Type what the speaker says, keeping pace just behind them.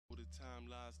time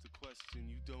lies the question.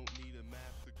 You don't need a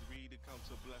math degree to count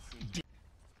your blessings.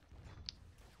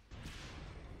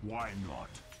 Why not?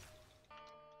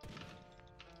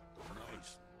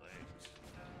 Nice legs.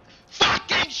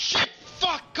 Fucking shit!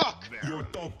 Fuck cock! Your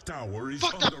top tower is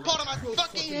Fuck under that bottom! I attack.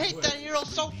 fucking hate that hero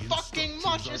so fucking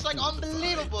much! It's like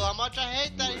unbelievable how much I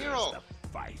hate that hero!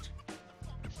 Fight.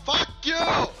 Fuck you!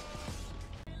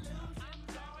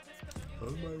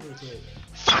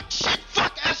 Fuck shit!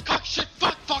 Fuck ass cock shit!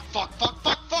 Fuck!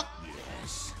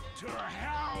 Yes. To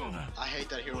hell. I hate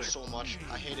that hero so much.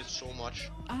 I hate it so much.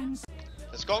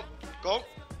 Let's go! Go!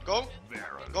 Go!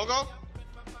 Go! Go!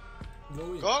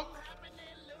 Go!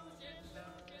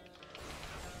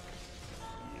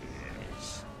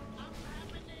 Yes.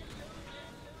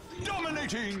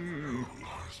 Dominating.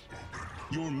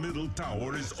 Your middle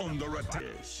tower is under attack.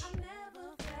 Yes.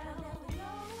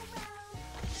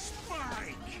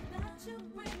 Spike.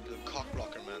 The cock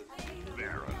blocker, man.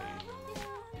 Verily.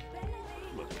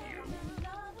 Look at you.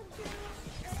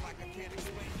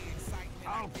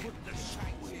 I'll put the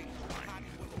shine.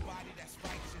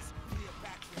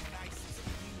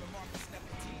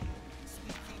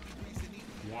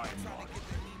 Why not?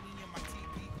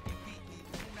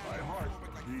 My heart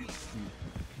beats.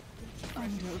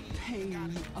 Under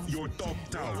pain of Your top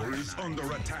tower is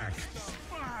under attack.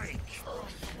 Spike!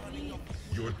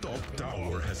 Your top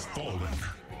tower has fallen.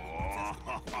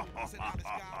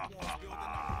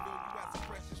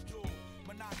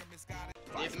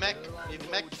 Need mech,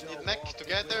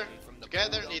 together,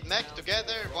 need mech,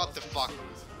 together, what the fuck?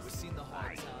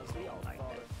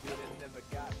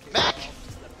 Mech!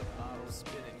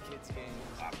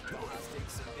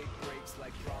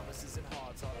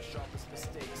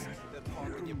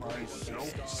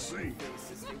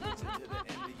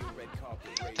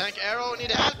 Tank arrow,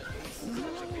 need help!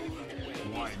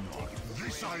 Why not?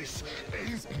 This ice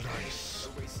ain't nice.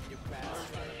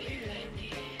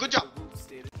 Good job!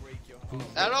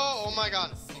 Arrow, oh my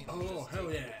god. Oh,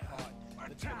 hell yeah.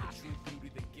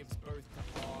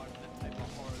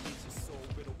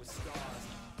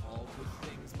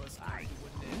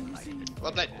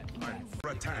 Well played.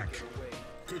 Attack.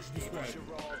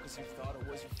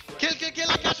 Kill,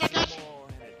 I catch!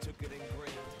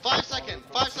 5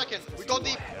 seconds, we go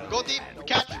deep, we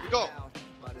catch, we go.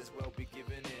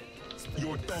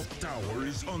 Your top tower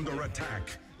is under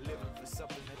attack.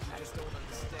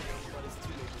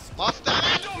 Master!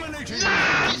 Dominating!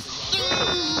 Nice!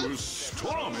 Oh,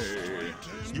 stormy!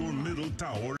 Your middle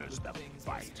tower is the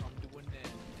fight.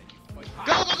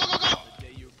 Go!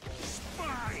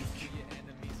 Spike!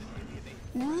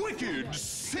 Wicked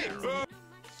sick!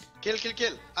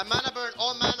 Kill. A mana burn,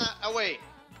 all mana away.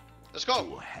 Let's To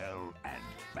go. hell and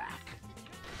back.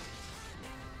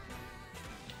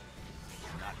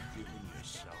 Not giving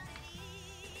yourself.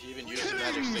 He even used the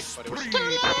magic stick, but it was too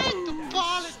late to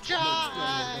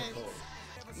apologize.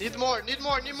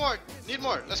 Need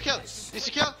more. Let's kill. Needs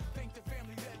to kill.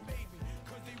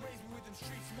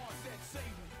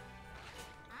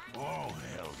 Oh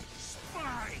hell,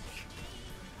 Spike!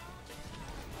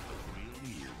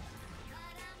 Really you?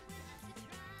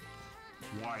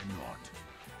 Why not?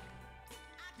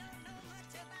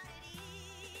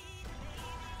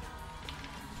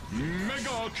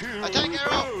 Mega kill! Attack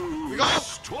arrow! We go!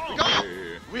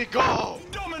 Stormy! We go!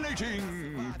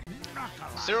 Dominating!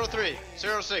 03,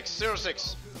 06,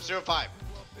 06, 05.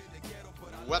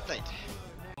 Well played.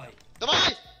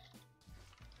 Давай!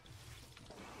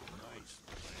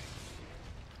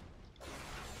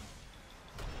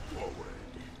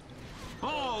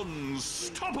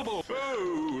 Unstoppable!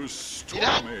 Oh,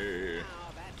 stormy!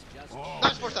 Oh,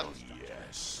 Nice for them.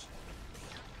 yes.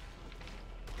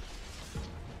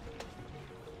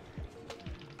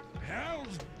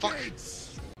 Hell's Fuck.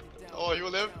 Gates! Oh, he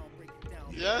will live.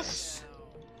 Yes.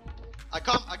 I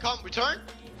come. We turn.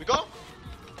 We go.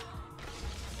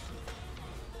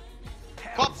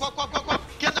 Quap.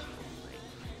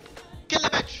 Kill the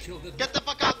bitch. Get the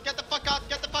fuck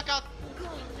out.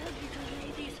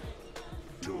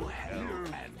 To hell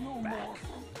and back.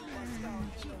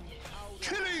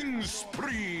 Killing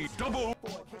spree! Double!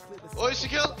 Oh, is he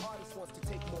kill?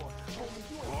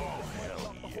 Oh,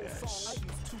 hell yes.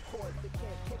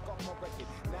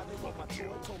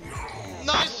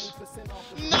 Nice.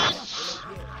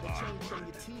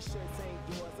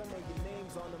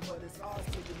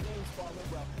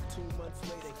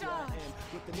 Stop.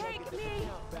 Take me.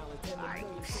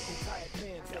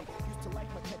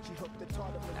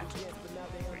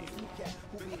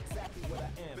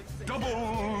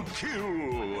 Double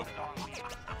kill!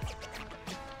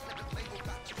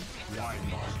 Why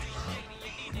not?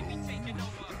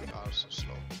 Oh, so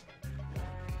slow.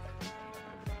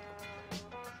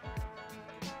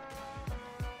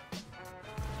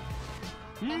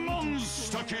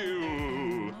 Monster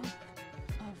kill!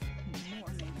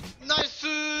 Nice!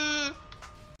 Too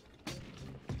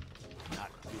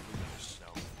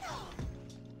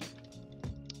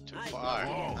far.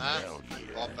 Fall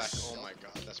back. Oh my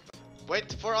god, that's bad.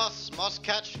 Wait for us. Must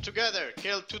catch together.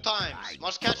 Kill 2 times.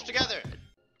 Must catch together.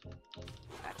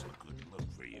 That's a good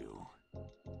look for you.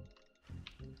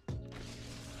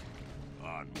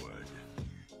 Onward.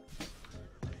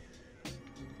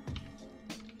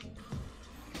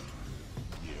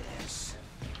 Yes.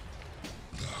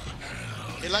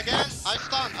 Kill again. I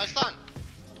stun.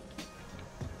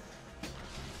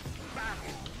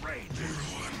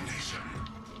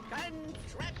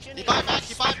 He buy back.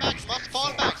 Must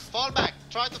fall back.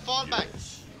 Try to fall back.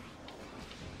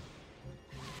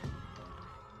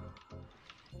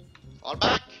 Fall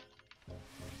back.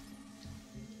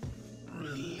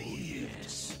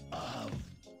 Release of.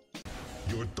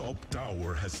 Your top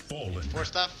tower has fallen. 4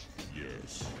 staff.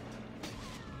 Yes.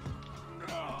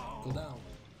 Go down.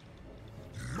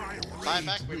 Buy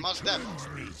back. We must def.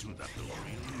 Didn't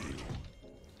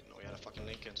know we had a fucking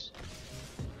Lincolns.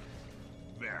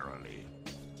 Verily.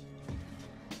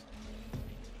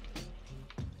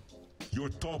 Your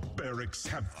top barracks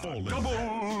have fallen.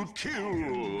 Double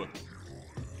kill!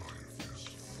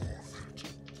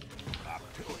 Up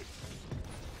to it.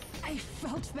 I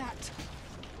felt that.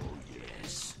 Oh,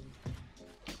 yes.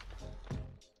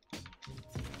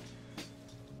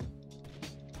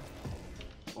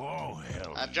 Oh,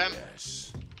 hell Gem.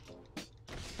 yes.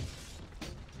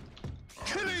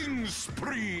 Killing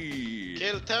spree!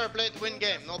 Kill Terrorblade, win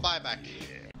game, no buyback.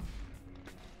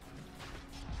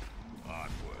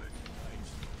 Onward.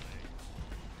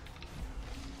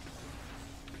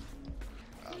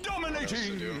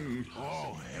 Dominating!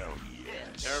 Oh, hell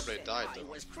yes. Terrorblade died though.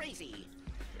 was crazy.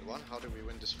 We won? How did we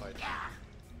win this fight?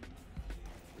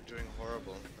 We're doing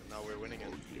horrible, and now we're winning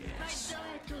it. Yes.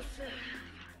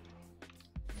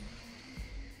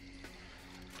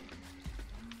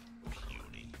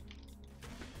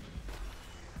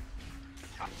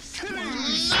 Killing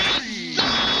spree!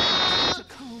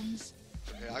 Combs.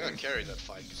 Yeah, I got carried that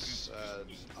fight because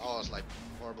I was like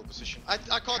horrible position. I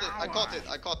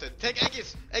caught it. Take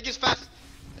Aegis. Aegis fast.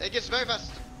 Aegis very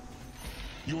fast.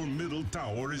 Your middle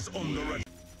tower is under attack.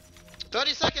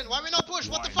 30 seconds. Why we not push?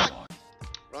 What the fuck?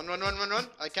 Run.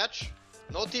 I catch.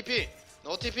 No TP.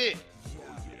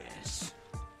 Yes.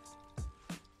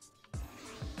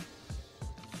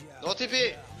 No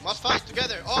TP. Must fight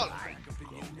together. All.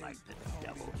 Like the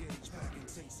devil.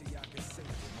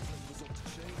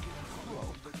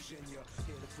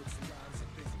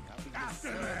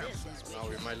 Now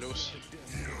we might lose.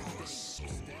 Your soul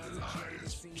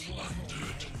lies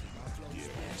plundered.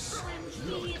 Yes.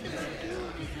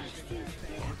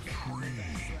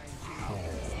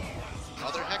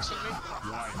 Another hex on me?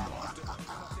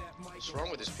 What's wrong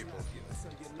with these people?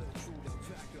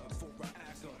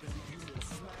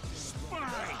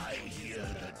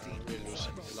 We're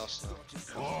losing. We lost now.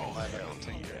 Oh, Bye, hell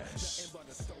bye. yes.